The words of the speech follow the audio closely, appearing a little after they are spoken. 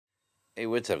Hey,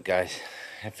 what's up, guys?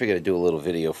 I figured I'd do a little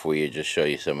video for you, just show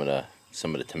you some of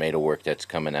the tomato work that's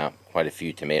coming out. Quite a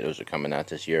few tomatoes are coming out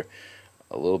this year,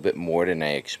 a little bit more than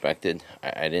I expected.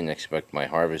 I didn't expect my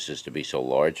harvests to be so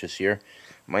large this year.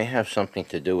 Might have something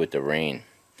to do with the rain,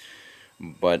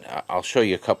 but I'll show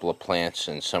you a couple of plants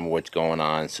and some of what's going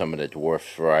on, some of the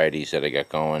dwarf varieties that I got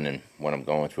going, and what I'm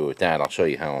going through with that. I'll show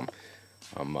you how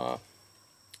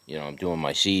I'm doing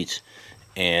my seeds,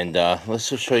 and let's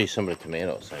just show you some of the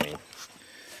tomatoes. I mean,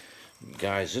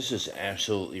 guys, this is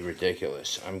absolutely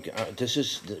ridiculous. This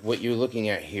is what you're looking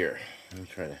at here. Let me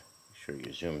try to make sure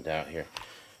you're zoomed out here.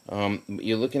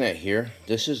 You're looking at here.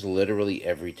 This is literally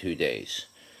every 2 days.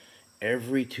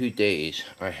 Every 2 days,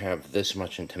 I have this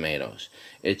much in tomatoes.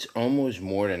 It's almost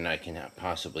more than I can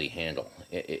possibly handle.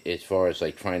 As far as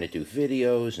like trying to do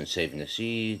videos and saving the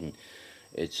seed, and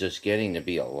it's just getting to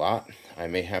be a lot. I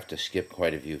may have to skip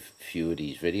quite a few of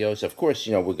these videos. Of course,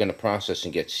 you know, we're going to process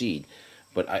and get seed,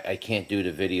 but I can't do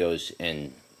the videos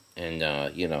and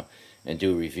you know, and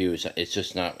do reviews. It's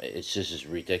just not. It's just as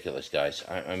ridiculous, guys.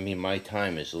 I mean, my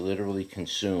time is literally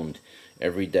consumed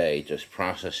every day just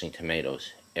processing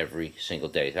tomatoes every single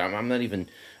day. I'm not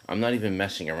even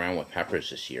messing around with peppers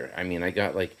this year. I mean, I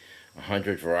got like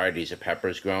 100 varieties of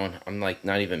peppers grown. I'm like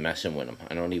not even messing with them.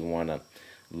 I don't even want to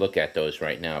look at those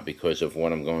right now because of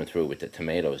what I'm going through with the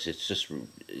tomatoes.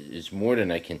 It's more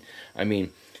than I can. I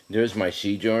mean, there's my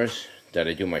seed jars that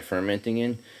I do my fermenting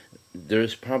in.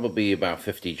 There's probably about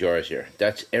 50 jars here.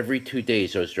 That's every 2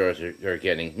 days those jars are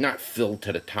getting, not filled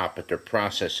to the top, but they're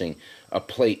processing a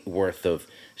plate worth of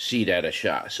seed at a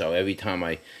shot. So every time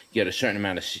I get a certain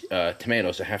amount of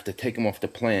tomatoes, I have to take them off the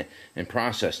plant and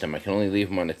process them. I can only leave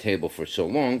them on the table for so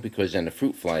long because then the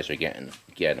fruit flies are get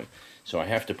them. So I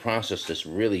have to process this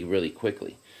really, really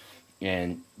quickly.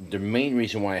 And the main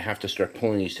reason why I have to start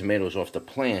pulling these tomatoes off the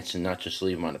plants and not just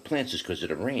leave them on the plants is because of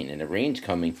the rain. And the rain's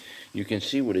coming. You can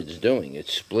see what it's doing.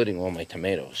 It's splitting all my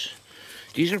tomatoes.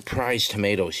 These are prize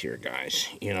tomatoes here, guys.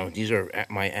 You know, these are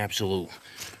my absolute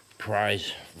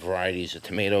prize varieties of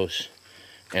tomatoes.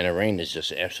 And the rain is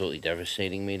just absolutely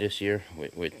devastating me this year.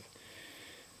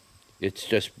 It's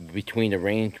just between the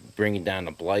rain bringing down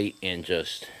the blight and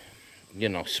just, you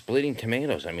know, splitting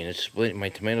tomatoes. I mean, it's splitting. My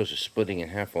tomatoes are splitting in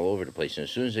half all over the place, and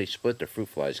as soon as they split, the fruit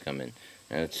flies come in,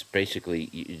 and it's basically,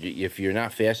 if you're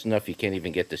not fast enough, you can't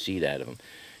even get the seed out of them.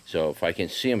 So if I can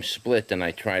see them split, then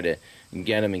I try to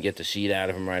get them and get the seed out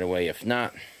of them right away. If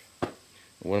not,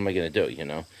 what am I going to do? You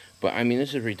know. But I mean,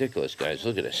 this is ridiculous, guys.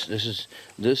 Look at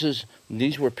this.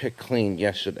 These were picked clean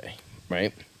yesterday,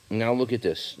 right? Now look at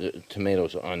this. The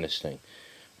tomatoes on this thing.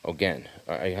 Again,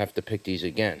 I have to pick these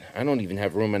again. I don't even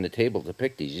have room on the table to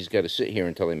pick these. He's got to sit here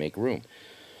until I make room.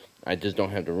 I just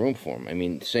don't have the room for them. I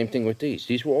mean, same thing with these.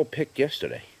 These were all picked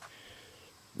yesterday.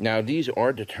 Now, these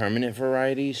are determinate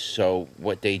varieties, so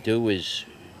what they do is,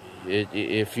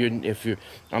 if you're,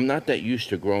 I'm not that used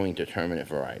to growing determinate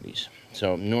varieties.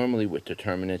 So normally with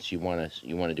determinates, you want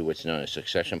to do what's known as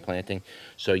succession planting.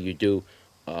 So you do,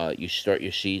 you start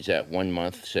your seeds at 1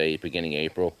 month, say beginning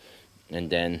April,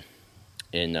 and then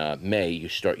in May you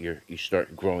start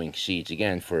growing seeds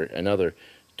again for another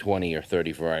 20 or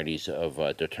 30 varieties of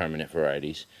determinate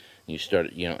varieties. You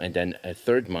start, you know, and then a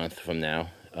third month from now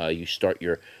you start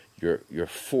your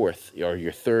fourth or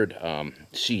your third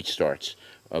seed starts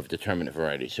of determinate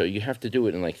varieties. So you have to do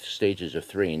it in like stages of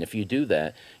 3, and if you do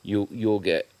that, you'll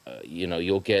get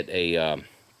you'll get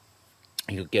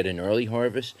an early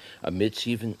harvest, a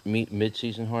mid-season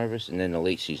harvest, and then a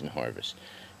late season harvest.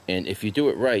 And if you do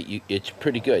it right, it's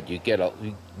pretty good. You got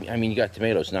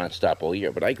tomatoes nonstop all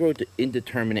year. But I grow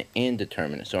indeterminate and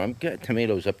determinate, so I've got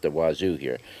tomatoes up the wazoo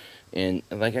here. And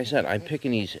like I said, I'm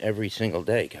picking these every single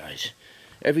day, guys.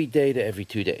 Every day to every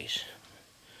 2 days.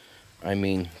 I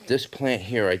mean, this plant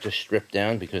here I just stripped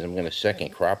down because I'm going to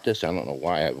second crop this. I don't know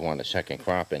why I want to second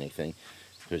crop anything.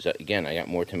 Because, again, I got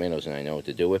more tomatoes than I know what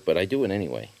to do with, but I do it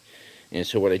anyway. And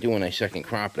so what I do when I second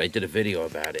crop it, I did a video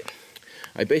about it.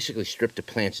 I basically strip the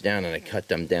plants down and I cut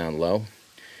them down low.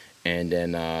 And then,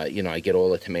 you know, I get all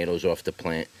the tomatoes off the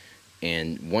plant.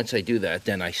 And once I do that,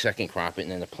 then I second crop it,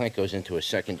 and then the plant goes into a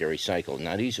secondary cycle.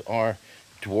 Now, these are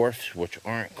dwarfs, which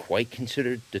aren't quite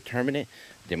considered determinate.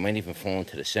 They might even fall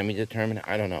into the semi-determinate.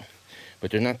 I don't know.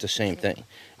 But they're not the same thing.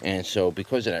 And so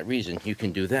because of that reason, you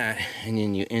can do that, and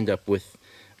then you end up with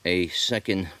a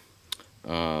second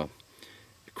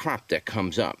crop that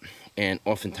comes up. And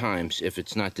oftentimes, if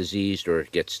it's not diseased or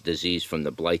it gets diseased from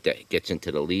the blight that gets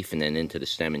into the leaf and then into the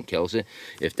stem and kills it,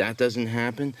 if that doesn't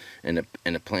happen and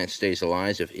the plant stays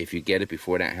alive, if you get it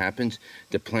before that happens,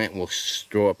 the plant will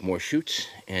throw up more shoots,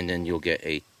 and then you'll get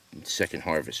a second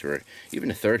harvest, or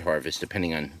even a third harvest,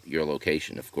 depending on your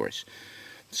location, of course.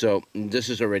 So this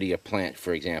is already a plant,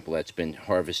 for example, that's been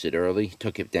harvested early,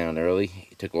 took it down early,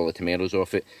 took all the tomatoes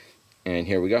off it, and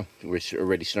here we go. We're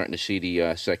already starting to see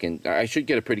the second. I should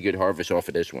get a pretty good harvest off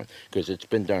of this one, because it's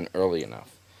been done early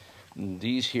enough.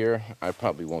 These here, I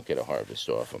probably won't get a harvest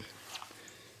off them.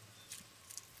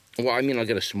 Well, I mean, I'll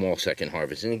get a small second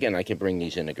harvest. And again, I can bring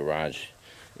these in the garage.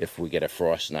 If we get a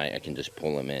frost night, I can just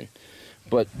pull them in.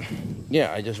 But,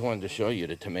 yeah, I just wanted to show you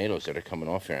the tomatoes that are coming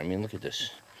off here. I mean, look at this.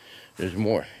 There's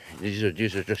more. These are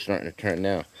just starting to turn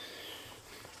now.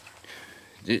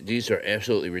 These are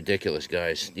absolutely ridiculous,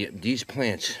 guys. These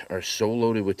plants are so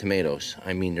loaded with tomatoes.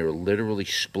 I mean, they're literally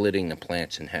splitting the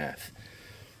plants in half.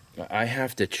 I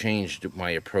have to change my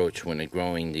approach when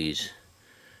growing these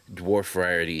dwarf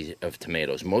varieties of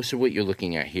tomatoes. Most of what you're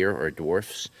looking at here are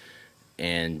dwarfs,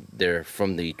 and they're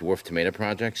from the Dwarf Tomato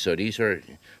Project. So these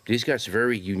got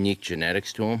very unique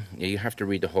genetics to them. You have to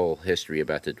read the whole history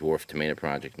about the Dwarf Tomato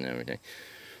Project and everything.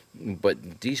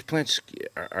 But these plants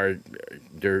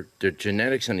their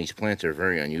genetics on these plants are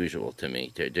very unusual to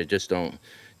me. They just don't.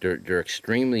 They're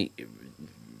extremely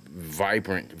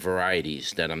vibrant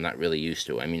varieties that I'm not really used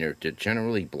to. I mean, they're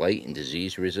generally blight and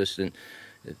disease resistant.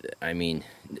 I mean,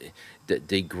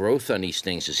 the growth on these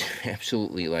things is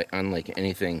absolutely unlike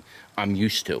anything I'm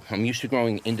used to. I'm used to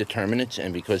growing indeterminates,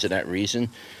 and because of that reason,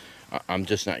 I'm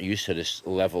just not used to this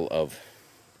level of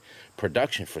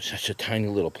production for such a tiny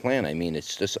little plant. I mean,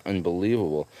 it's just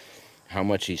unbelievable how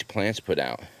much these plants put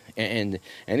out. And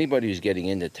anybody who's getting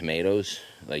into tomatoes,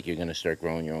 like you're going to start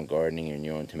growing your own gardening and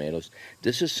your own tomatoes,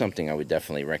 this is something I would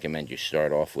definitely recommend you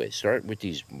start off with. Start with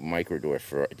these regular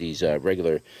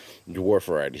dwarf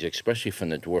varieties, especially from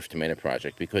the Dwarf Tomato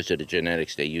Project, because of the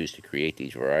genetics they use to create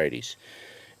these varieties.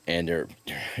 And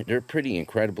they're pretty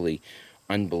incredibly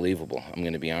unbelievable. I'm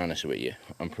going to be honest with you.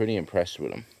 I'm pretty impressed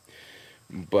with them.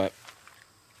 But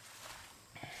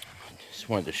just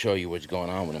wanted to show you what's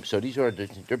going on with them. So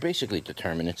they're basically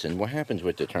determinants, and what happens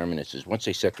with determinants is once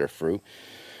they set their fruit,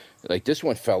 like this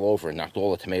one fell over and knocked all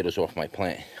the tomatoes off my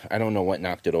plant. I don't know what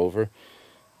knocked it over,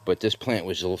 but this plant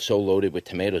was so loaded with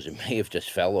tomatoes it may have just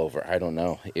fell over. I don't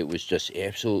know. It was just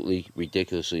absolutely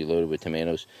ridiculously loaded with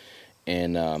tomatoes,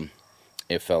 and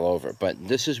it fell over. But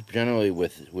this is generally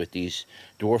with these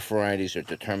dwarf varieties or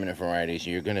determinate varieties,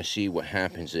 you're going to see what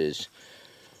happens is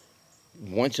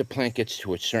once a plant gets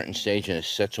to a certain stage and it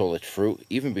sets all its fruit,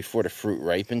 even before the fruit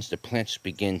ripens, the plants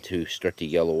begin to start to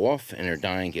yellow off and they're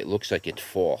dying. It looks like it's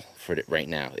fall for it right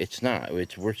now. It's not.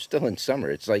 We're still in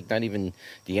summer. It's like not even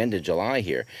the end of July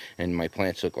here, and my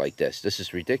plants look like this. This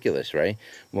is ridiculous, right?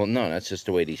 Well, no, that's just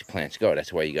the way these plants go.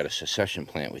 That's why you got a succession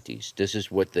plant with these. This is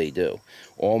what they do.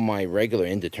 All my regular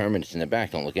indeterminates in the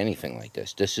back don't look anything like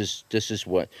this. This is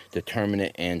what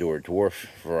determinate and or dwarf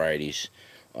varieties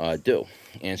do.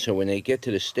 And so when they get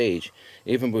to the stage,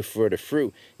 even before the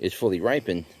fruit is fully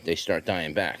ripened, they start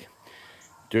dying back.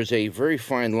 There's a very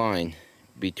fine line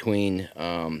between,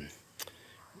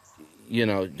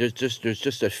 there's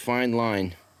just a fine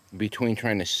line between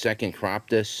trying to second crop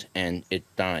this and it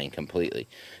dying completely.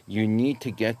 You need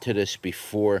to get to this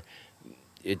before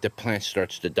the plant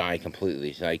starts to die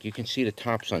completely. Like you can see the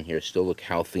tops on here still look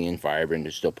healthy and vibrant.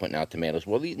 They're still putting out tomatoes.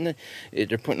 Well,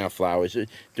 they're putting out flowers.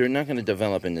 They're not going to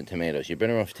develop into tomatoes. You're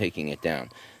better off taking it down.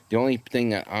 The only thing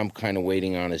that I'm kind of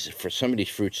waiting on is for some of these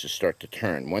fruits to start to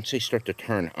turn. Once they start to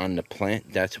turn on the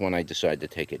plant, that's when I decide to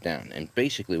take it down. And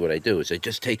basically what I do is I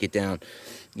just take it down.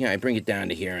 I bring it down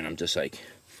to here and I'm just like,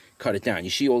 cut it down.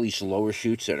 You see all these lower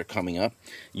shoots that are coming up?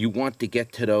 You want to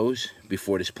get to those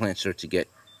before this plant starts to get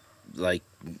like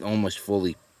almost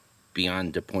fully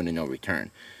beyond the point of no return.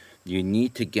 You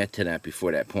need to get to that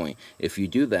before that point. If you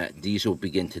do that, these will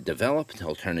begin to develop,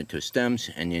 they'll turn into stems,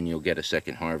 and then you'll get a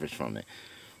second harvest from it.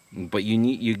 But you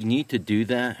need to do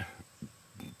that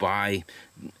by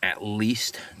at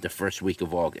least the first week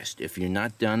of August. If you're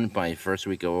not done by the first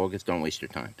week of August, don't waste your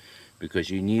time, because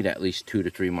you need at least 2 to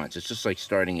 3 months. It's just like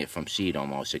starting it from seed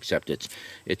almost, except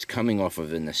it's coming off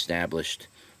of an established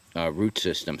root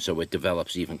system, so it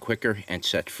develops even quicker and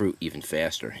set fruit even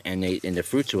faster, and the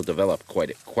fruits will develop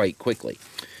quite quickly.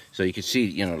 So you can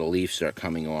see, the leaves start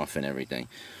coming off and everything.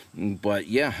 But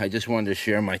yeah, I just wanted to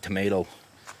share my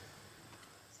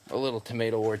a little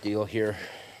tomato ordeal here.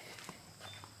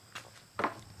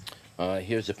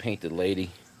 Here's a painted lady,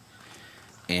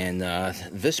 and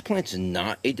this plant's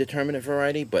not a determinate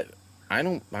variety, but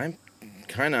I'm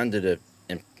kind of under the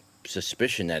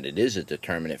suspicion that it is a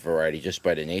determinate variety just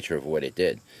by the nature of what it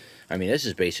did. I mean, this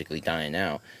is basically dying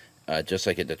out, just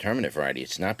like a determinate variety.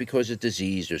 It's not because of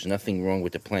disease. There's nothing wrong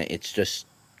with the plant. It's just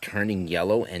turning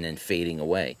yellow and then fading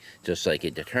away, just like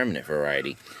a determinate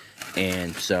variety.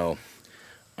 And so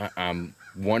I'm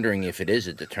wondering if it is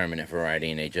a determinate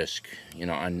variety, and they just, you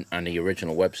know, on the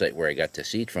original website where I got the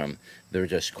seed from, they're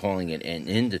just calling it an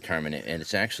indeterminate, and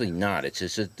it's actually not. It's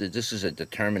just this is a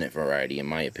determinate variety, in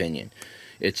my opinion.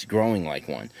 It's growing like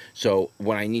one. So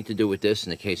what I need to do with this,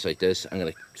 in a case like this, I'm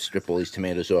going to strip all these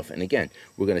tomatoes off, and again,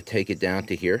 we're going to take it down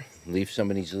to here, leave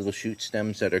some of these little shoot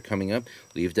stems that are coming up,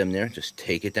 leave them there, just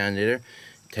take it down to there,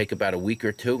 take about a week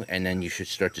or two, and then you should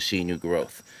start to see new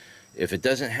growth. If it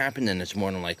doesn't happen, then it's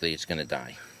more than likely it's going to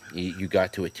die. You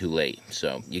got to it too late.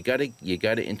 So you got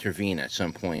to intervene at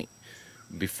some point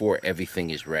before everything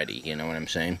is ready. You know what I'm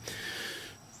saying?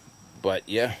 But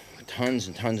yeah, tons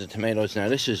and tons of tomatoes. Now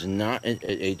this is not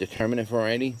a determinate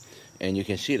variety, and you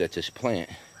can see that this plant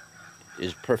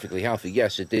is perfectly healthy.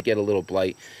 Yes, it did get a little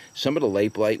blight. Some of the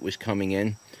late blight was coming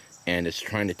in, and it's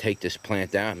trying to take this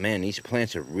plant out. Man, these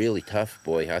plants are really tough,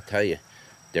 boy. I'll tell you,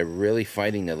 they're really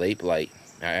fighting the late blight.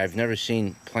 I've never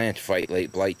seen plants fight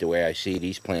late blight the way I see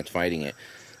these plants fighting it.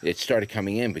 It started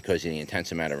coming in because of the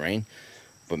intense amount of rain.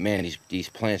 But man, these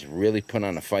plants really put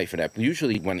on a fight for that.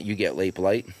 Usually when you get late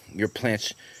blight, your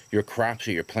crops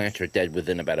or your plants are dead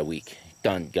within about a week.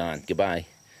 Done, gone, goodbye.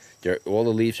 All the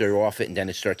leaves are off it, and then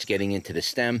it starts getting into the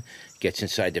stem, gets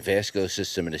inside the vascular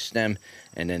system of the stem,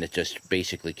 and then it just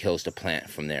basically kills the plant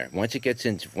from there. Once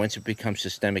it becomes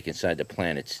systemic inside the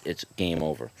plant, it's game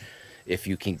over. If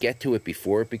you can get to it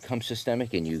before it becomes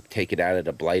systemic and you take it out of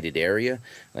the blighted area,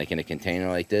 like in a container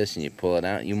like this, and you pull it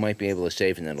out, you might be able to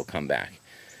save it and it'll come back.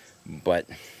 But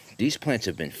these plants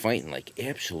have been fighting like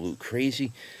absolute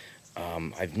crazy.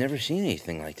 I've never seen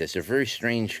anything like this. A very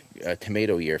strange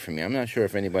tomato year for me. I'm not sure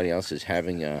if anybody else is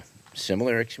having a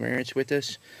similar experience with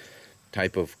this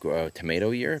type of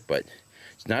tomato year, but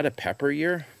it's not a pepper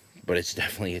year, but it's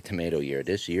definitely a tomato year.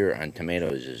 This year on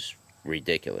tomatoes is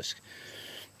ridiculous.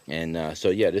 And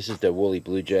so yeah, this is the Woolly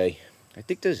Blue Jay. I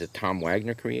think this is a Tom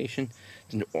Wagner creation.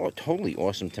 It's a totally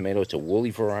awesome tomato. It's a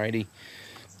woolly variety,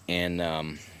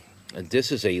 and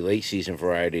this is a late season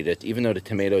variety that, even though the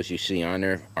tomatoes you see on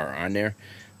there are on there,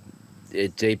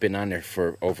 they've been on there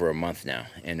for over a month now,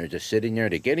 and they're just sitting there.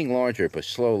 They're getting larger, but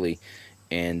slowly,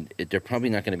 and they're probably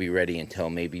not going to be ready until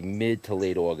maybe mid to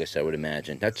late August, I would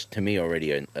imagine. That's, to me,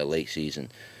 already a late season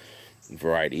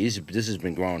variety. This has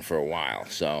been growing for a while,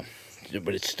 so,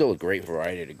 but it's still a great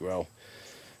variety to grow.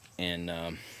 And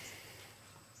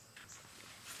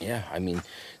yeah, I mean,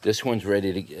 this one's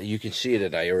ready to, you can see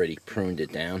that I already pruned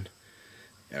it down.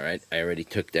 All right, I already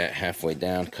took that halfway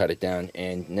down, cut it down,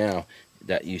 and now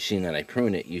that you've seen that I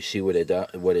prune it, you see what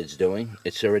it's doing.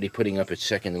 It's already putting up its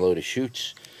second load of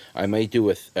shoots. I may do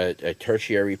a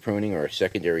tertiary pruning or a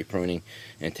secondary pruning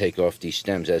and take off these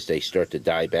stems as they start to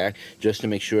die back, just to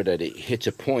make sure that it hits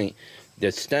a point.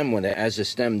 That stem, as the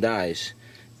stem dies,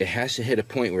 it has to hit a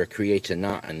point where it creates a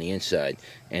knot on the inside,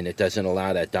 and it doesn't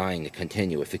allow that dying to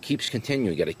continue. If it keeps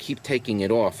continuing, you got to keep taking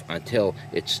it off until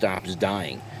it stops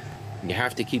dying. You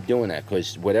have to keep doing that,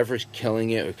 because whatever's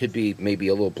killing it, it could be maybe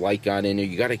a little blight got in there.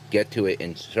 You got to get to it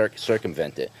and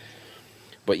circumvent it.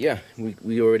 But yeah,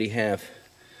 we already have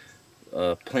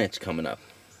plants coming up,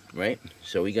 right?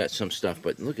 So we got some stuff,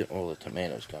 but look at all the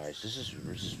tomatoes, guys. This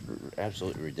is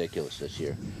absolutely ridiculous this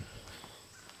year.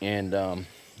 And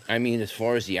I mean, as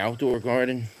far as the outdoor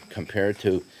garden compared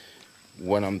to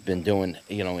what I've been doing,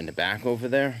 you know, in the back over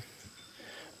there,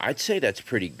 I'd say that's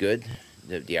pretty good.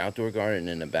 The outdoor garden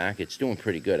in the back, it's doing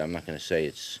pretty good. I'm not going to say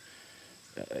it's,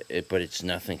 but it's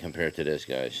nothing compared to this,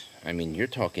 guys. I mean, you're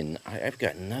talking, I've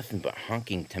got nothing but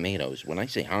honking tomatoes. When I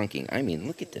say honking, I mean,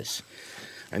 look at this.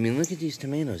 I mean, look at these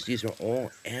tomatoes. These are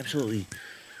all absolutely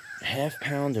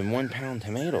half-pound and 1-pound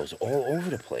tomatoes all over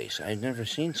the place. I've never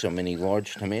seen so many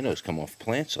large tomatoes come off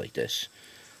plants like this.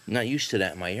 I'm not used to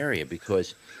that in my area,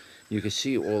 because you can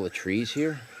see all the trees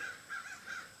here.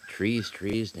 Trees,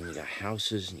 then you got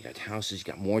houses, and you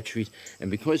got more trees.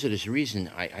 And because of this reason,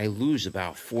 I lose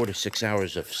about 4 to 6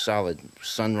 hours of solid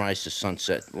sunrise to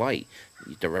sunset light,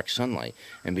 direct sunlight.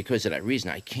 And because of that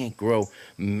reason, I can't grow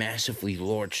massively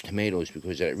large tomatoes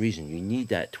because of that reason. You need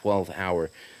that 12-hour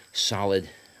solid,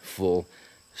 full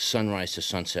sunrise to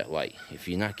sunset light. If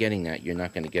you're not getting that, you're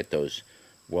not going to get those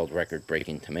world record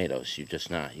breaking tomatoes. You're just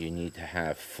not. You need to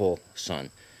have full sun.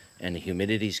 And the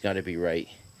humidity's got to be right.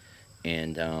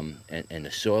 And the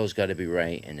soil's got to be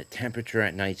right, and the temperature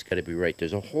at night's got to be right.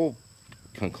 There's a whole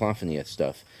cacophony of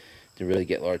stuff to really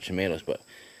get large tomatoes. But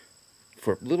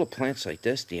for little plants like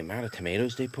this, the amount of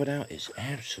tomatoes they put out is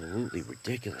absolutely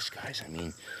ridiculous, guys. I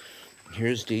mean,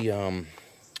 here's the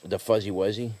Fuzzy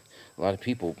Wuzzy. A lot of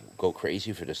people go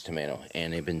crazy for this tomato,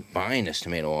 and they've been buying this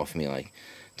tomato off me like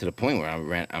to the point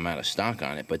where I'm out of stock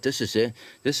on it. But this is it.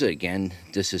 This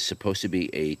is supposed to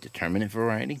be a determinate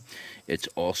variety. It's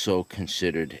also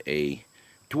considered a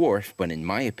dwarf, but in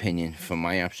my opinion, from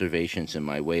my observations and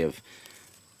my way of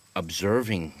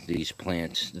observing these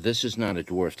plants, this is not a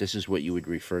dwarf. This is what you would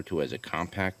refer to as a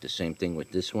compact. The same thing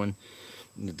with this one.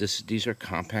 These are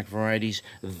compact varieties.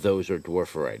 Those are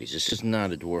dwarf varieties. This is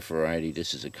not a dwarf variety.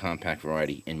 This is a compact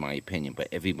variety, in my opinion. But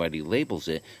everybody labels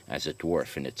it as a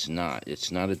dwarf, and it's not.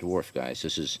 It's not a dwarf, guys.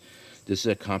 This is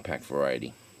a compact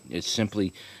variety. It's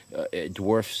simply a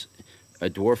dwarf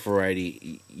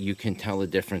variety. You can tell the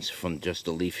difference from just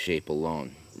the leaf shape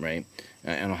alone, right?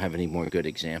 I don't have any more good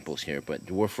examples here, but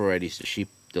dwarf varieties,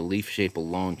 the leaf shape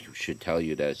alone should tell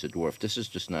you that it's a dwarf. This is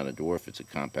just not a dwarf. It's a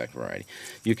compact variety.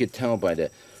 You could tell by the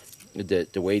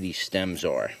way these stems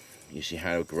are. You see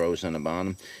how it grows on the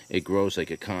bottom? It grows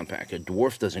like a compact. A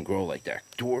dwarf doesn't grow like that.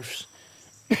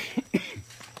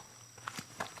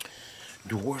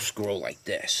 Dwarfs grow like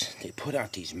this. They put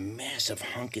out these massive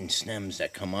hunking stems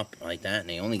that come up like that, and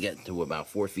they only get to about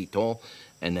 4 feet tall,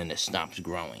 and then it stops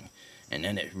growing. And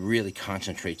then it really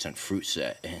concentrates on fruit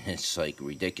set, and it's like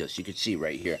ridiculous. You can see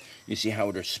right here. You see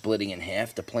how they're splitting in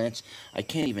half, the plants? I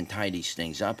can't even tie these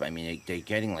things up. I mean, they're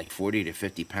getting like 40 to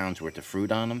 50 pounds worth of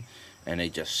fruit on them, and they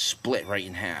just split right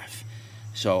in half.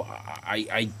 So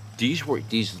these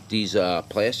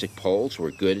plastic poles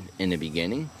were good in the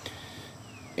beginning,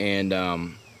 and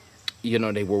you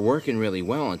know, they were working really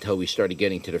well until we started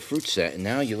getting to the fruit set. And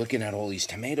now you're looking at all these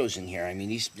tomatoes in here. I mean,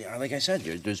 these, like I said,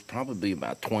 there's probably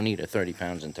about 20 to 30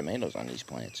 pounds in tomatoes on these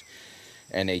plants.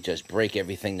 And they just break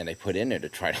everything that I put in there to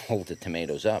try to hold the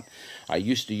tomatoes up. I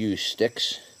used to use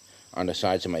sticks on the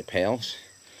sides of my pails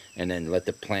and then let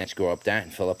the plants grow up that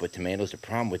and fill up with tomatoes. The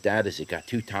problem with that is it got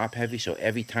too top heavy, so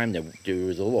every time there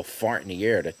was a little fart in the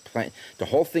air, the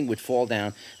whole thing would fall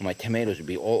down and my tomatoes would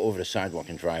be all over the sidewalk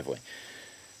and driveway.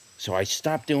 So I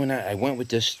stopped doing that. I went with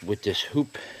this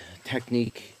hoop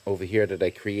technique over here that I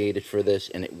created for this,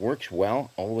 and it works well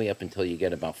all the way up until you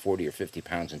get about 40 or 50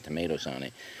 pounds in tomatoes on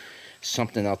it.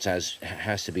 Something else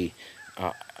has to be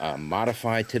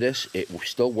modified to this. It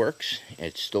still works.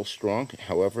 It's still strong.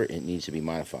 However, it needs to be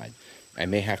modified. I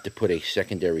may have to put a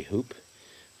secondary hoop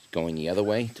going the other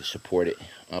way to support it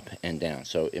up and down.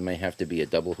 So it may have to be a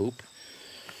double hoop,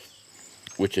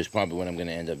 which is probably what I'm going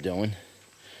to end up doing.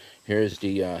 Here's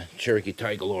the Cherokee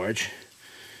Tiger Large.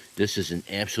 This is an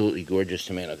absolutely gorgeous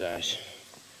tomato, guys.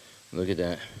 Look at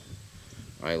that.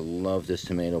 I love this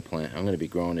tomato plant. I'm going to be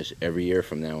growing this every year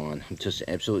from now on. I'm just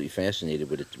absolutely fascinated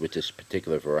with this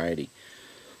particular variety.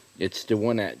 It's the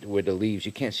one with the leaves.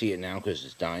 You can't see it now because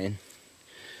it's dying.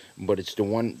 But it's the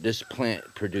one, this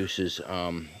plant produces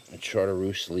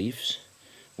chartreuse leaves,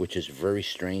 which is very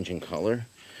strange in color.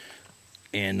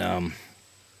 And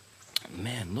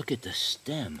man, look at the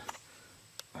stem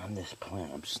on this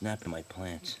plant. I'm snapping my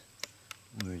plants.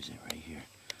 Where is it? Right here.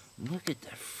 Look at the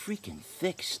freaking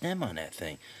thick stem on that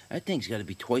thing. That thing's got to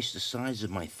be twice the size of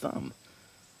my thumb.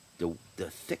 The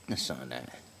thickness on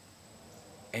that.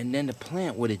 And then the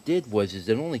plant, what it did was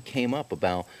it only came up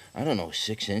about, I don't know,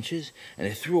 6 inches, and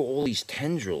it threw all these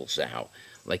tendrils out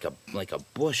like a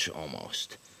bush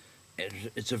almost.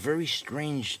 It's a very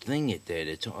strange thing it did.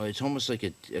 It's almost like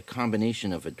a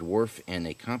combination of a dwarf and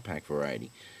a compact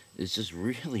variety. It's just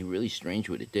really, really strange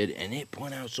what it did, and it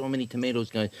put out so many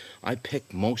tomatoes, guys. I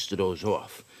picked most of those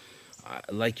off.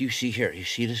 Like you see here, you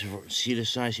see this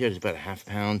size here? It's about a ½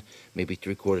 pound, maybe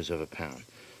 3/4 of a pound,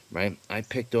 right? I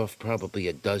picked off probably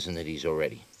a dozen of these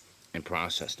already and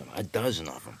processed them, a dozen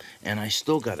of them, and I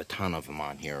still got a ton of them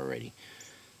on here already.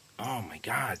 Oh my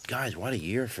God, guys, what a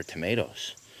year for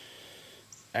tomatoes!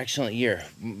 Excellent year.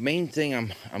 Main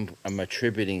thing I'm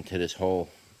attributing to this whole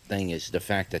thing is the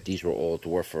fact that these were all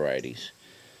dwarf varieties,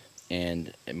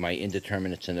 and my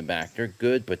indeterminates in the back, they're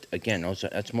good, but again,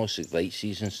 that's mostly late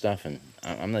season stuff, and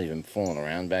I'm not even fooling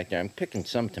around back there. I'm picking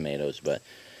some tomatoes, but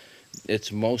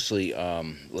it's mostly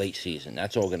late season.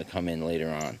 That's all going to come in later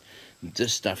on.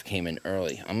 This stuff came in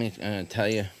early. I'm going to tell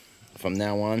you, from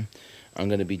now on, I'm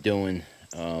going to be doing,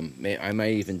 I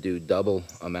might even do double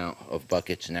amount of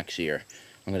buckets next year.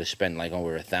 I'm going to spend like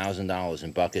over $1,000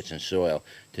 in buckets and soil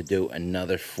to do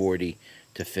another 40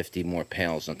 to 50 more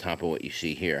pails on top of what you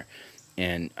see here.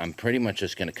 And I'm pretty much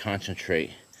just going to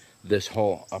concentrate this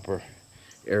whole upper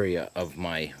area of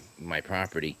my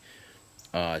property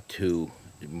to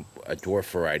dwarf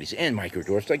varieties and micro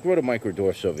dwarfs. I grow the micro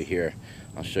dwarfs over here.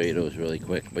 I'll show you those really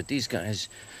quick. But these guys,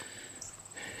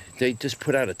 they just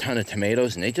put out a ton of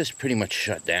tomatoes, and they just pretty much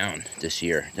shut down this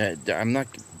year.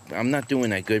 I'm not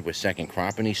doing that good with second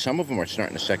cropping these. Some of them are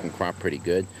starting to second crop pretty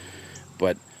good,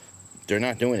 but they're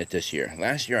not doing it this year.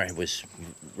 Last year I was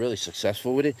really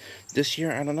successful with it. This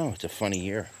year, I don't know. It's a funny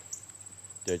year.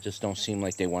 They just don't seem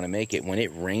like they want to make it. When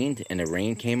it rained and the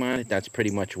rain came on it, that's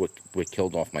pretty much what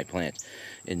killed off my plants.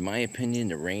 In my opinion,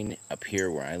 the rain up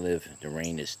here where I live, the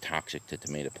rain is toxic to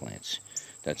tomato plants.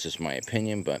 That's just my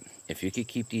opinion, but if you could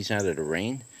keep these out of the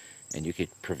rain and you could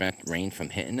prevent rain from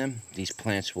hitting them, these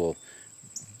plants will,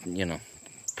 you know,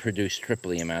 produce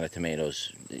triple the amount of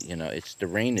tomatoes. You know, it's the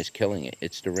rain is killing it.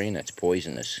 It's the rain that's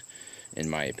poisonous, in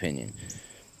my opinion.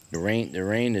 The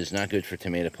rain is not good for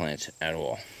tomato plants at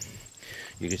all.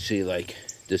 You can see, like,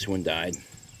 this one died.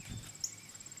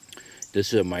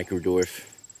 This is a microdwarf,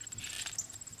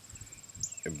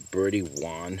 a birdie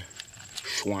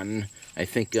Schwan. I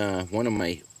think one of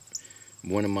my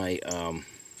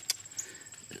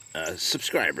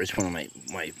subscribers, one of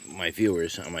my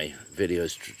viewers on my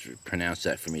videos pronounced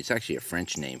that for me. It's actually a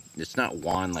French name. It's not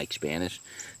Juan like Spanish.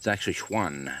 It's actually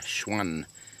Schwan.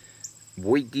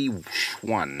 Birdie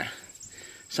Schwan.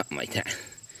 Something like that.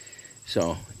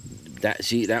 So,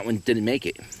 that one didn't make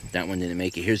it. That one didn't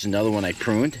make it. Here's another one I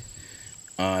pruned.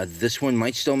 This one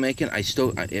might still make it.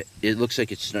 It looks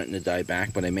like it's starting to die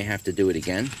back, but I may have to do it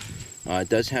again. It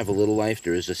does have a little life.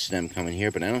 There is a stem coming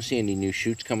here, but I don't see any new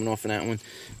shoots coming off of that one.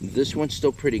 This one's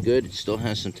still pretty good. It still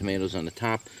has some tomatoes on the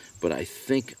top, but I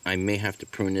think I may have to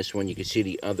prune this one. You can see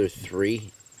the other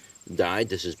three died.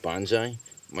 This is bonsai,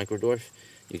 microdwarf.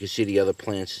 You can see the other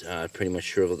plants pretty much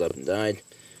shriveled up and died.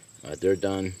 They're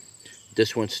done.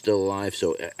 This one's still alive,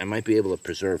 so I might be able to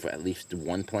preserve at least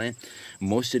one plant.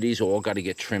 Most of these all got to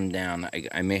get trimmed down.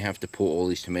 I may have to pull all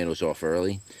these tomatoes off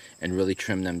early and really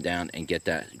trim them down and get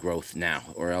that growth now,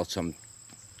 or else I'm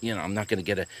not going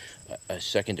to get a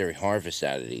secondary harvest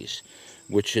out of these,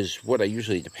 which is what I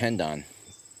usually depend on,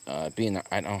 being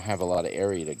I don't have a lot of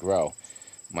area to grow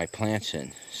my plants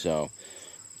in. So,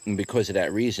 and because of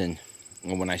that reason,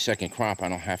 when I second crop, I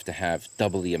don't have to have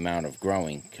double the amount of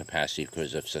growing capacity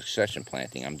because of succession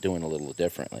planting. I'm doing a little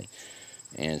differently.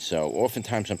 And so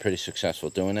oftentimes I'm pretty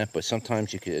successful doing that, but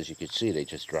sometimes as you can see, they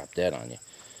just drop dead on you.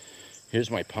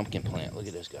 Here's my pumpkin plant. Look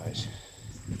at this, guys.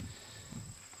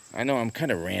 I know I'm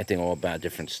kind of ranting all about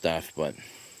different stuff, but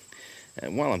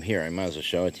while I'm here, I might as well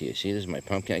show it to you. See, this is my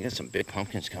pumpkin. I got some big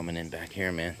pumpkins coming in back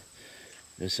here, man.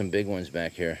 There's some big ones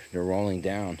back here. They're rolling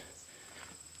down.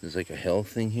 There's like a hill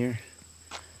thing here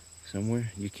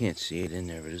somewhere. You can't see it in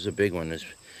there, but there's a big one.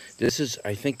 This is,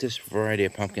 I think this variety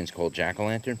of pumpkin is called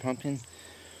jack-o'-lantern pumpkin.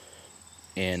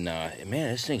 And,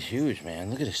 man, this thing's huge, man.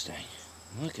 Look at this thing.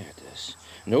 Look at this.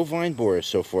 No vine borers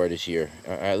so far this year.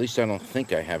 At least I don't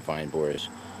think I have vine borers.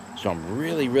 So I'm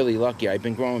really, really lucky. I've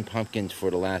been growing pumpkins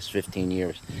for the last 15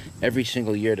 years. Every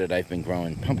single year that I've been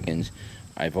growing pumpkins,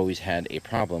 I've always had a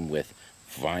problem with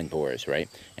vine borers, right?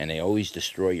 And they always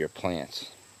destroy your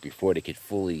plants before they could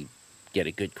fully get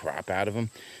a good crop out of them.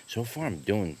 So far I'm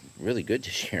doing really good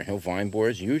this year. No vine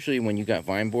borers. Usually when you got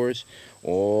vine borers,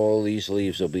 all these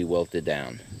leaves will be wilted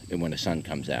down when the sun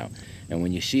comes out. And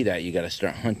when you see that, you got to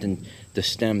start hunting the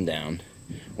stem down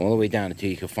all the way down until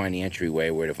you can find the entryway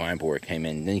where the vine borer came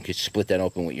in. Then you could split that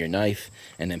open with your knife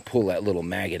and then pull that little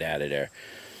maggot out of there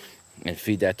and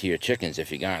feed that to your chickens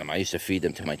if you got them. I used to feed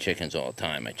them to my chickens all the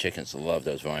time. My chickens love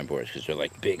those vine borers because they're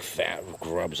like big fat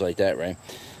grubs like that, right?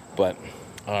 But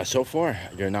so far,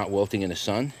 they're not wilting in the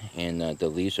sun, and the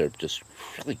leaves are just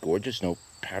really gorgeous. No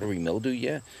powdery mildew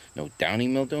yet, no downy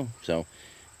mildew. So,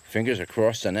 fingers are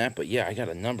crossed on that. But yeah, I got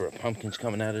a number of pumpkins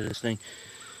coming out of this thing.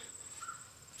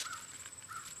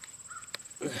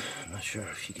 I'm not sure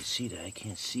if you can see that. I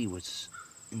can't see what's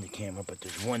in the camera, but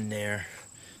there's one there.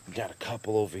 We got a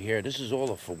couple over here. This is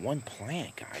all for one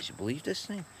plant, guys. You believe this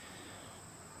thing?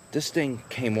 This thing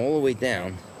came all the way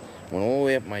down, went all the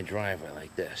way up my driveway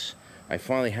like this. I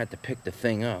finally had to pick the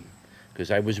thing up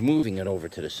because I was moving it over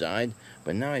to the side,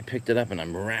 but now I picked it up and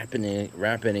I'm wrapping,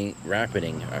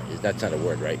 that's not a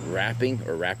word, right? Wrapping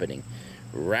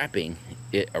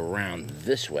it around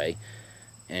this way,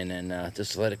 and then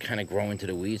just let it kind of grow into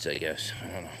the weeds, I guess. I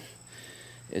don't know.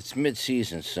 It's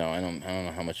mid-season, so I don't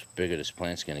know how much bigger this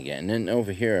plant's gonna get. And then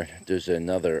over here, there's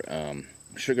another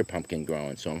sugar pumpkin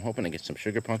growing, so I'm hoping to get some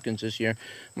sugar pumpkins this year.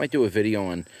 Might do a video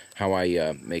on how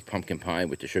I make pumpkin pie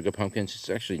with the sugar pumpkins. It's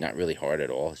actually not really hard at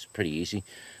all. It's pretty easy,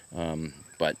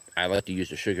 but I like to use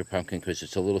the sugar pumpkin because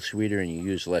it's a little sweeter and you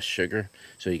use less sugar,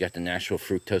 so you got the natural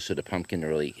fructose of the pumpkin to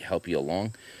really help you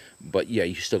along. But yeah,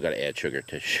 you still got to add sugar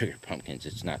to sugar pumpkins.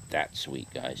 It's not that sweet,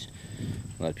 guys.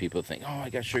 A lot of people think, oh, I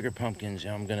got sugar pumpkins,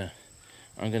 I'm gonna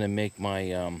make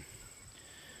my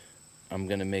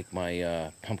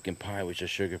pumpkin pie with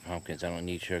just sugar pumpkins. I don't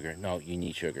need sugar. No, you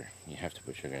need sugar. You have to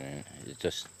put sugar in it.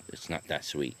 It's not that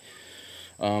sweet.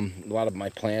 A lot of my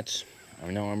plants,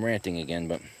 I know I'm ranting again,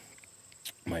 but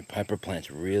my pepper plants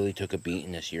really took a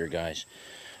beating this year, guys.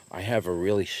 I have a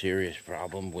really serious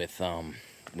problem with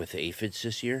aphids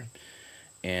this year.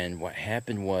 And what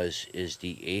happened is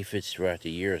the aphids throughout the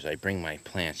years, I bring my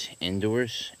plants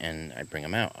indoors and I bring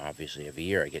them out. Obviously, every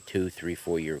year I get 2, 3,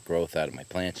 4 year growth out of my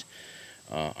plants.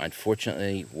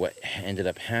 Unfortunately, what ended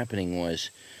up happening was,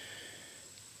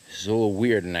 this is a little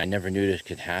weird, and I never knew this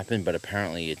could happen, but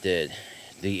apparently it did.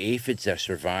 The aphids that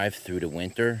survived through the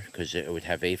winter, because it would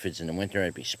have aphids in the winter,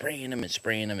 I'd be spraying them,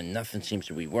 and nothing seems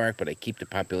to be work, but I keep the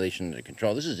population under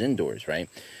control. This is indoors, right?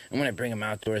 And when I bring them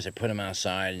outdoors, I put them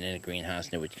outside and in a greenhouse,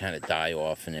 and they would kind of die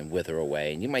off and then wither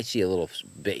away. And you might see a little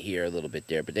bit here, a little bit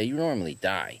there, but they normally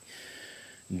die.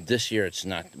 This year, it's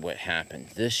not what happened.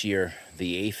 This year,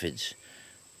 the aphids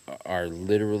are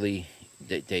literally,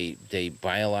 they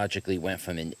biologically went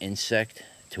from an insect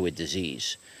to a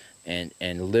disease. And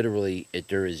literally,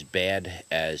 they're as bad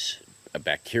as a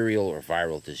bacterial or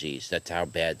viral disease. That's how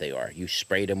bad they are. You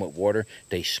spray them with water,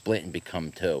 they split and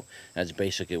become 2. That's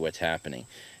basically what's happening.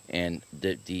 And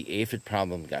the aphid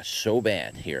problem got so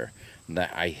bad here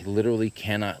that I literally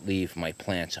cannot leave my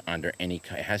plants under any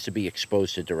kind. It has to be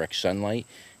exposed to direct sunlight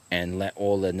and let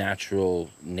all the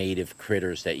natural native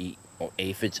critters that eat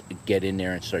aphids get in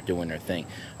there and start doing their thing.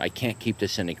 I can't keep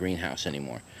this in a greenhouse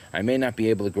anymore. I may not be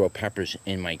able to grow peppers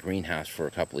in my greenhouse for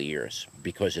a couple of years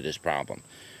because of this problem.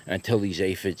 Until these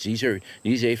aphids,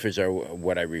 these aphids are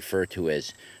what I refer to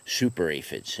as super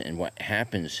aphids. And what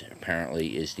happens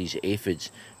apparently is these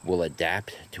aphids will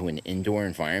adapt to an indoor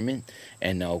environment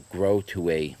and they'll grow to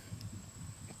a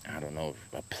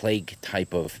plague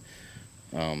type of,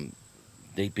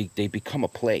 they become a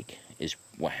plague is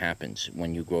what happens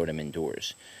when you grow them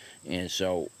indoors. And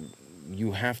so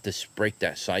you have to break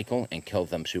that cycle and kill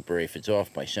them super aphids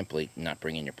off by simply not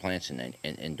bringing your plants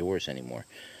indoors anymore,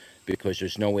 because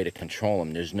there's no way to control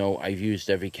them. I've used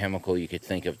every chemical you could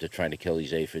think of to try to kill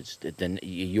these aphids. Then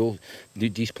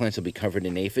these plants will be covered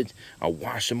in aphids. I'll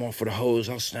wash them off with a hose.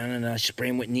 I'll stand and I spray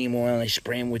them with neem oil, and I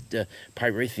spray them with the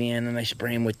pyrethrine, and I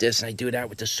spray them with this, and I do that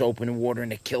with the soap and the water,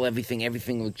 and I kill everything.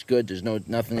 Everything looks good. There's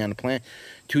nothing on the plant.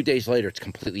 2 days later, it's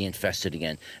completely infested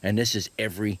again. And this is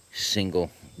every single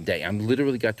day. I'm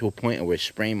literally got to a point where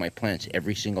spraying my plants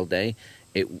every single day.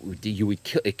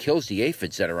 It kills the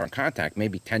aphids that are on contact.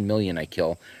 Maybe 10 million I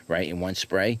kill, right, in one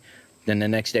spray. Then the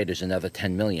next day there's another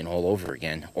 10 million all over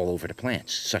again, all over the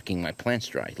plants, sucking my plants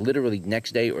dry. Literally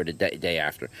next day or the day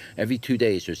after. Every 2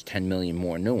 days there's 10 million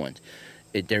more new ones.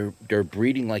 They're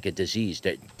breeding like a disease.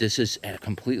 This is a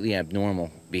completely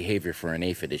abnormal behavior for an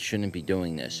aphid. It shouldn't be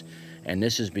doing this. And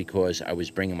this is because I was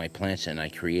bringing my plants in, I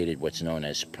created what's known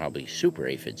as probably super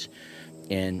aphids.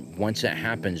 And once that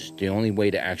happens, the only way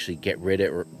to actually get rid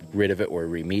of it or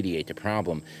remediate the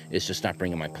problem is to stop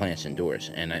bringing my plants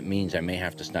indoors. And that means I may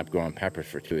have to stop growing peppers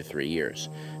for 2 or 3 years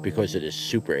because of this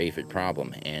super aphid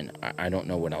problem. And I don't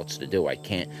know what else to do.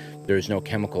 There's no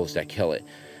chemicals that kill it.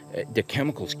 The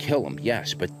chemicals kill them,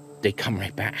 yes, but they come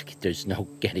right back. There's no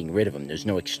getting rid of them. There's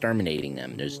no exterminating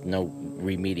them. There's no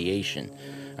remediation.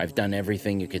 I've done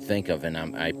everything you could think of, and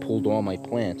I pulled all my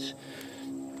plants.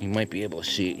 You might be able to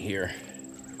see it here.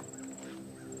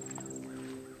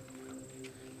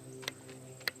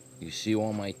 You see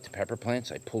all my pepper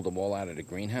plants? I pulled them all out of the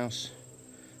greenhouse.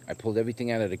 I pulled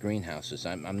everything out of the greenhouses.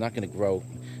 I'm not going to grow.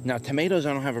 Now, tomatoes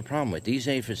I don't have a problem with. These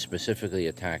aphids specifically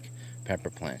attack pepper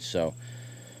plants. So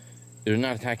they're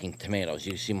not attacking tomatoes.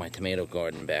 You see my tomato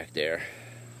garden back there.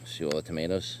 See all the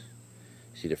tomatoes?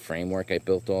 See the framework I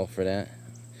built all for that?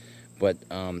 But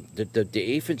the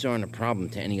aphids aren't a problem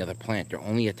to any other plant. They're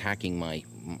only attacking my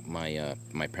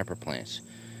pepper plants.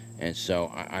 And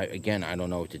so, I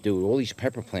don't know what to do. All these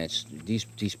pepper plants,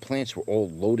 these plants were all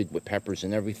loaded with peppers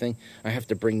and everything. I have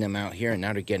to bring them out here, and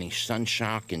now they're getting sun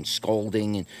shock and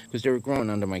scalding, because they were growing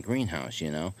under my greenhouse,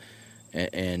 you know.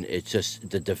 And it's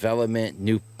just the development,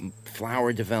 new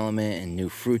flower development and new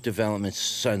fruit development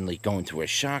suddenly going through a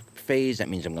shock phase. That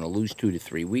means I'm going to lose 2 to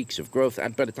 3 weeks of growth.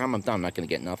 By the time I'm done, I'm not going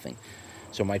to get nothing.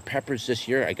 So my peppers this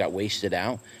year, I got wasted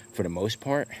out for the most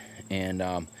part.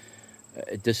 And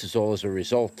this is all as a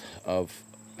result of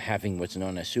having what's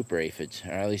known as super aphids.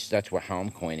 Or at least that's how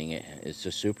I'm coining it. It's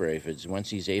the super aphids. Once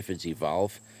these aphids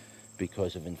evolve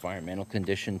because of environmental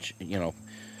conditions, you know,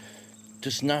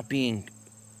 just not being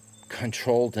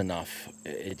controlled enough,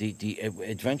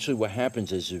 eventually what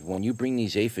happens is when you bring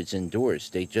these aphids indoors,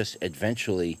 they're just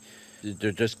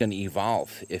going to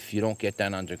evolve if you don't get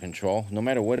that under control, no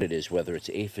matter what it is, whether it's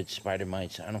aphids, spider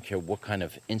mites, I don't care what kind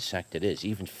of insect it is,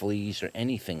 even fleas or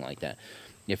anything like that.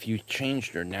 if you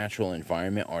change their natural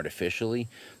environment artificially,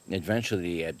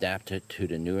 eventually they adapt it to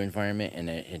the new environment,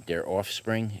 and their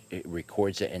offspring, it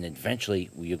records it, and eventually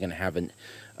you're going to have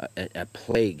a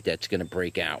plague that's going to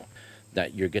break out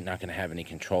that you're not going to have any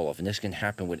control of. And this can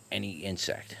happen with any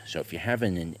insect. So if you're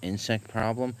having an insect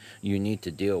problem, you need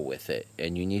to deal with it,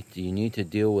 and you need to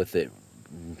deal with it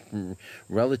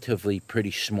relatively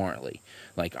pretty smartly.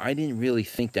 Like, I didn't really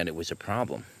think that it was a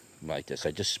problem like this.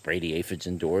 I just spray the aphids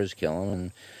indoors, kill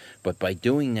them, but by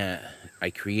doing that, I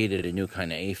created a new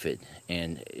kind of aphid,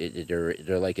 and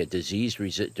they're like a disease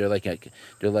they're like a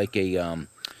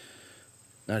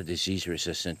not a disease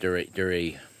resistant. They're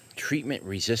a treatment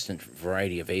resistant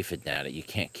variety of aphid now that you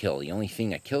can't kill. The only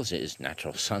thing that kills it is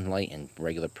natural sunlight and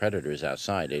regular predators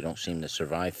outside. They don't seem to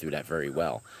survive through that very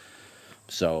well.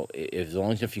 So as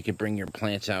long as you can bring your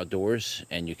plants outdoors,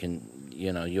 and you can,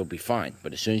 you'll be fine.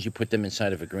 But as soon as you put them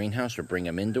inside of a greenhouse or bring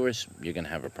them indoors, you're going to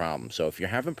have a problem. So if you're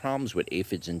having problems with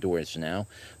aphids indoors now,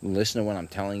 listen to what I'm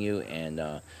telling you, and,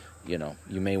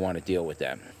 you may want to deal with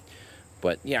that.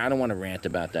 But, yeah, I don't want to rant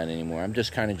about that anymore. I'm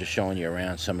just kind of just showing you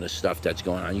around some of the stuff that's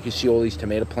going on. You can see all these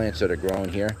tomato plants that are growing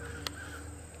here.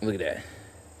 Look at that.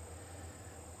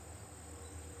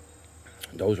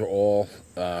 Those are all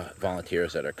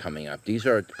volunteers that are coming up. These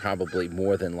are probably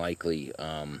more than likely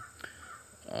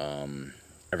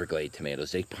Everglade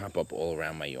tomatoes. They pop up all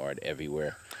around my yard,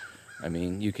 everywhere. I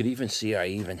mean, you could even see I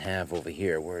even have over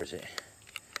here. Where is it?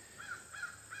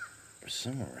 There's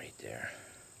somewhere right there.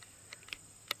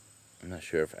 I'm not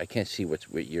sure if I can't see what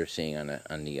you're seeing on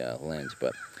the lens,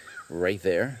 but right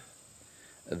there,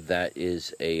 that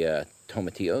is a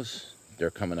tomatillos.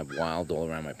 They're coming up wild all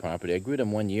around my property. I grew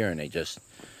them 1 year, and they just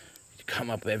come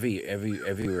up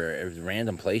everywhere,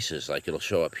 random places. Like, it'll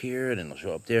show up here, and it'll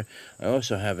show up there. I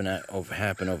also have that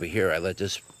happen over here. I let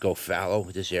this go fallow,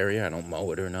 this area. I don't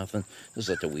mow it or nothing. Just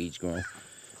let the weeds grow.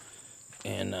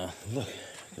 And look,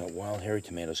 got wild hairy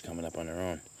tomatoes coming up on their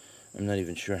own. I'm not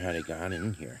even sure how they got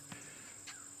in here.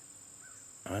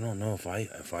 I don't know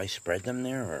if I spread them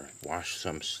there or washed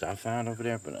some stuff out over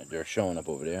there, but they're showing up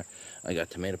over there. I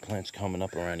got tomato plants coming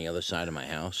up around the other side of my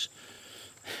house.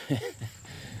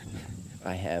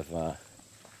 I have,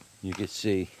 you can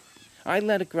see, I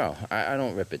let it grow. I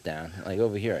don't rip it down. Like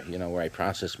over here, where I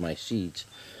process my seeds,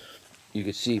 you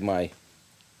can see my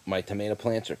tomato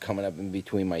plants are coming up in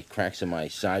between my cracks in my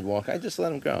sidewalk. I just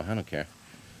let them grow. I don't care.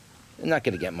 I'm not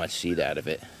going to get much seed out of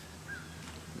it.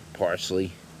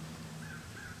 Parsley.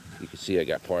 You can see I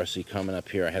got parsley coming up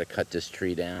here. I had to cut this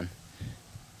tree down,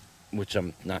 which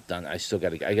I'm not done. I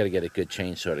got to get a good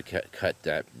chainsaw to cut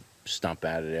that stump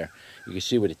out of there. You can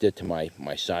see what it did to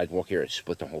my sidewalk here. It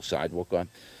split the whole sidewalk up.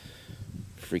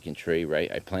 Freaking tree,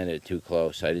 right? I planted it too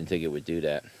close. I didn't think it would do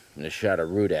that. And it shot a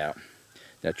root out.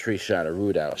 That tree shot a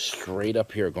root out straight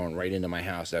up here, going right into my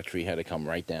house. That tree had to come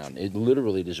right down. It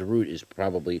literally, this root is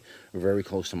probably very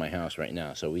close to my house right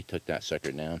now. So we took that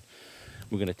sucker down.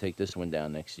 We're going to take this one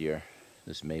down next year,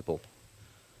 this maple.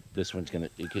 This one's going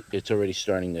to, it's already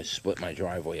starting to split my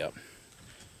driveway up.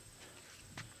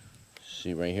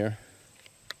 See right here?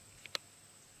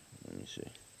 Let me see.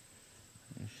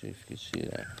 Let me see if you can see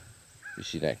that. You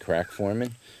see that crack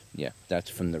forming? Yeah, that's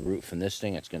from the root from this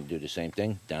thing. It's going to do the same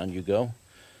thing. Down you go.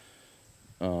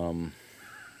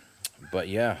 But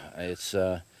yeah, it's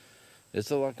a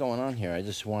lot going on here. I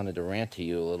just wanted to rant to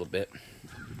you a little bit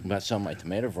about some of my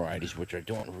tomato varieties, which are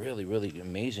doing really, really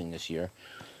amazing this year.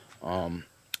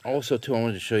 Also, too, I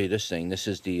wanted to show you this thing. This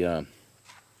is the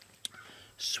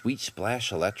Sweet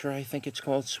Splash Electra, I think it's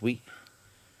called. Sweet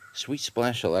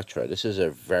Splash Electra. This is a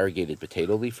variegated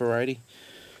potato leaf variety.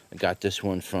 I got this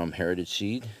one from Heritage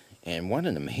Seed, and what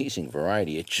an amazing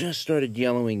variety. It just started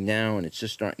yellowing now, and it's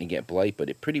just starting to get blight, but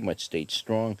it pretty much stayed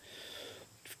strong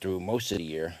through most of the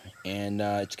year, and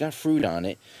it's got fruit on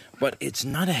it, but it's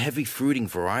not a heavy fruiting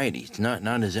variety. It's not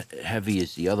as heavy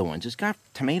as the other ones. It's got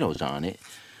tomatoes on it,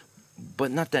 but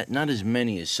not as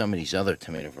many as some of these other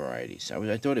tomato varieties.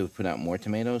 I thought it would put out more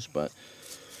tomatoes, but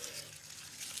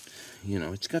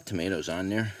it's got tomatoes on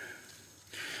there.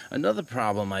 Another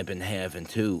problem I've been having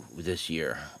too this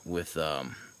year with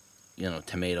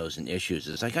tomatoes and issues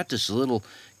is I got this little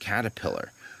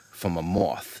caterpillar from a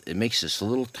moth. It makes this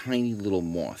little tiny little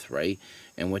moth, right?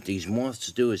 And what these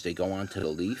moths do is they go onto the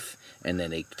leaf, and then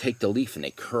they take the leaf and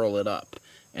they curl it up,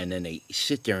 and then they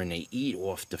sit there and they eat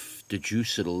off the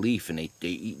juice of the leaf, and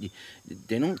they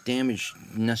don't damage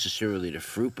necessarily the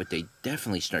fruit, but they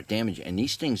definitely start damaging. And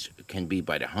these things can be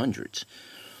by the hundreds.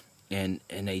 and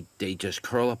they just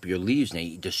curl up your leaves and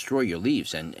they destroy your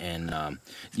leaves, and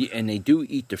they do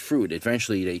eat the fruit.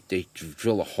 Eventually they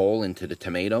drill a hole into the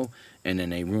tomato and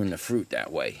then they ruin the fruit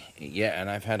that way. Yeah, and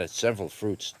I've had several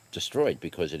fruits destroyed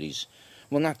because of these.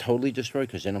 Well, not totally destroyed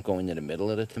because they don't go into the middle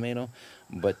of the tomato,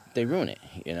 but they ruin it,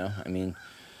 you know. I mean,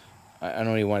 I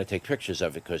don't even want to take pictures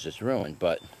of it because it's ruined,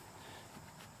 but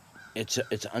it's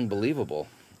unbelievable,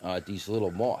 these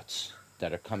little moths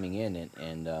that are coming in,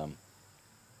 and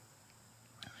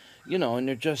you know, and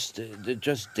they're just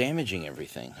damaging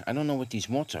everything. I don't know what these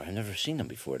moths are. I've never seen them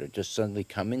before. They just suddenly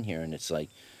come in here, and it's like,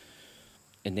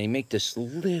 and they make this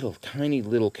little tiny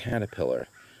little caterpillar.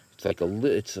 It's like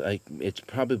it's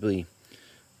probably,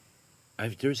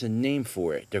 there's a name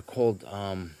for it. They're called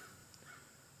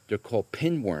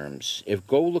pinworms.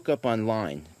 Go look up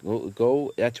online.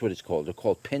 Go. That's what it's called. They're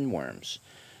called pinworms.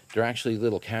 They're actually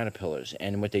little caterpillars,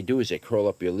 and what they do is they curl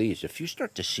up your leaves. If you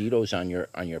start to see those on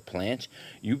your plants,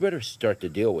 you better start to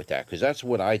deal with that, because that's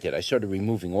what I did. I started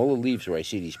removing all the leaves where I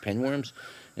see these pinworms,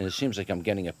 and it seems like I'm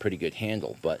getting a pretty good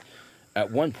handle. But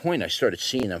at one point, I started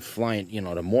seeing them flying. You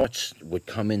know, the moths would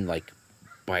come in like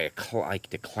like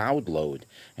the cloud load,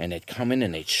 and they'd come in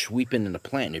and they'd sweep into the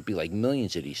plant. There'd be like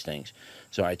millions of these things.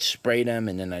 So I'd spray them,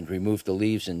 and then I'd remove the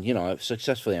leaves, and you know,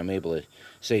 successfully I'm able to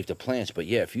save the plants. But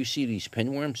yeah, if you see these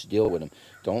pinworms, deal with them.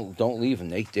 Don't leave them.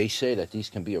 They say that these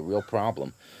can be a real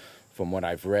problem, from what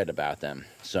I've read about them.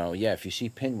 So yeah, if you see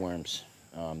pinworms,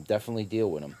 definitely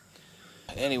deal with them.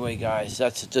 Anyway, guys,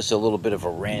 that's just a little bit of a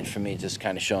rant for me, just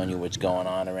kind of showing you what's going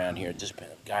on around here.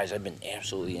 Guys, I've been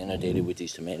absolutely inundated with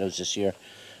these tomatoes this year.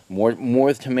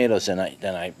 More tomatoes than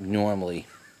I normally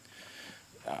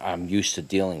I'm used to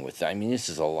dealing with. I mean, this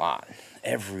is a lot.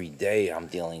 Every day I'm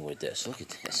dealing with this. Look at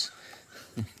this.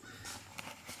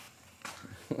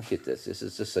 Look at this. This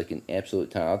is just like an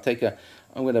absolute time.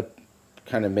 I'm gonna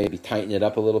kind of maybe tighten it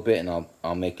up a little bit, and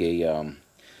I'll make a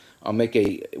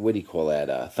what do you call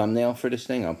that, thumbnail for this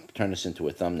thing. I'll turn this into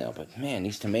a thumbnail. But man,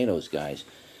 these tomatoes, guys.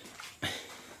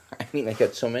 I mean, I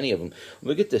got so many of them.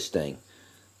 Look at this thing.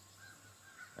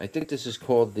 I think this is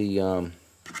called the,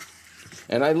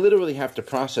 and I literally have to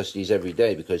process these every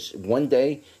day, because one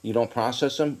day you don't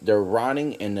process them, they're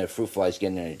rotting, and the fruit flies get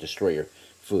in there and destroy your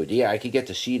food. Yeah, I could get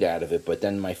the seed out of it, but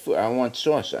then my food, I want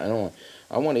sauce. I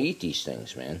want to eat these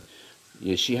things, man.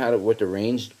 You see what the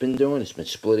rain's been doing? It's been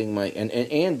splitting my,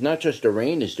 and not just the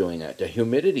rain is doing that. The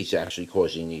humidity's actually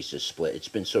causing these to split. It's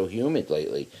been so humid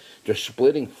lately. They're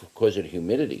splitting because of the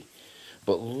humidity.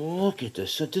 But look at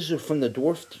this. So this is from the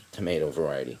dwarf tomato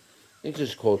variety. I think this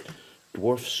is called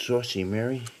Dwarf Saucy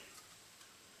Mary.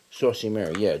 Saucy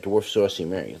Mary, yeah, Dwarf Saucy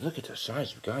Mary. Look at the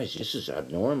size, guys. This is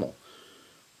abnormal.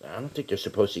 I don't think they're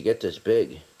supposed to get this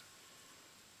big.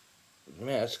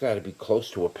 Man, that's got to be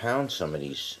close to a pound, some of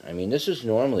these. I mean, this is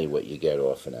normally what you get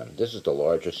off of them. This is the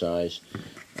larger size.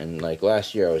 And like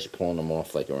last year, I was pulling them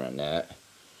off like around that.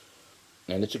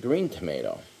 And it's a green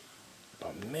tomato.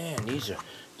 But man, these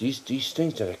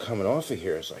things that are coming off of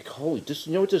here is like, holy, this,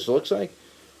 you know what this looks like?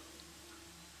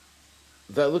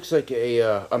 That looks like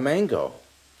a mango,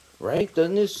 right?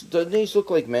 Doesn't these look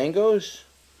like mangoes?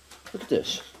 Look at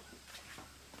this.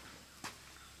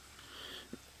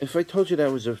 If I told you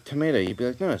that was a tomato, you'd be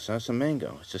like, no, it's not a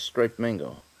mango. It's a striped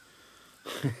mango.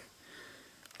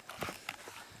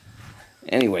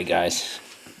 Anyway, guys,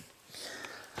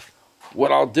 what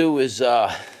Know do is,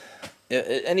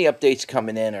 any updates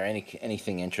coming in or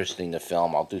anything interesting to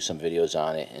film, I'll do some videos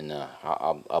on it, and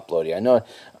I'll upload it.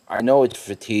 I know it's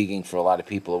fatiguing for a lot of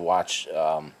people to watch,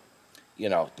 you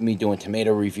know, me doing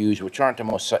tomato reviews, which aren't the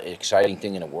most exciting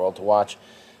thing in the world to watch.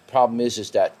 Problem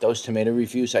is that those tomato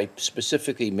reviews, I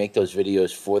specifically make those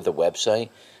videos for the website,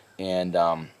 and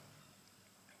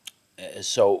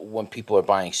so when people are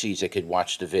buying seeds, they could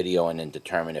watch the video and then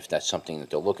determine if that's something that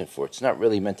they're looking for. It's not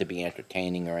really meant to be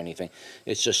entertaining or anything.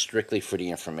 It's just strictly for the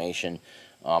information.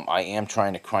 I am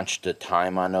trying to crunch the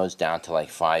time on those down to like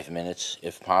 5 minutes,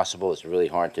 if possible. It's really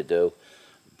hard to do,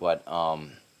 but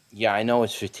yeah, I know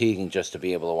it's fatiguing just to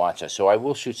be able to watch that. So I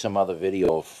will shoot some other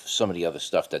video of some of the other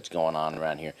stuff that's going on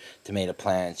around here. Tomato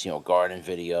plants, you know, garden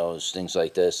videos, things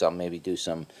like this. I'll maybe do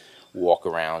some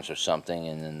walk-arounds or something,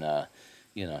 and then,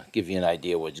 you know, give you an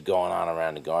idea what's going on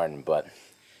around the garden. But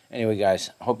anyway,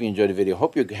 guys, I hope you enjoyed the video.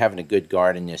 Hope you're having a good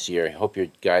garden this year. I hope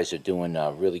you guys are doing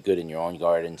really good in your own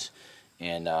gardens.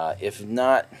 And if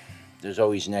not, there's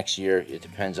always next year. It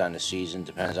depends on the season,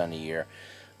 depends on the year.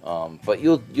 But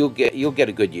you'll get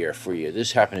a good year for you.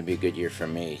 This happened to be a good year for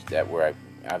me.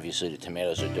 Obviously the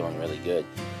tomatoes are doing really good.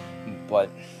 But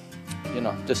you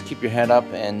know, just keep your head up,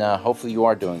 and hopefully you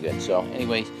are doing good. So,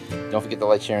 anyways, don't forget to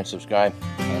like, share, and subscribe.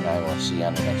 And I will see you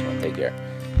on the next one. Take care.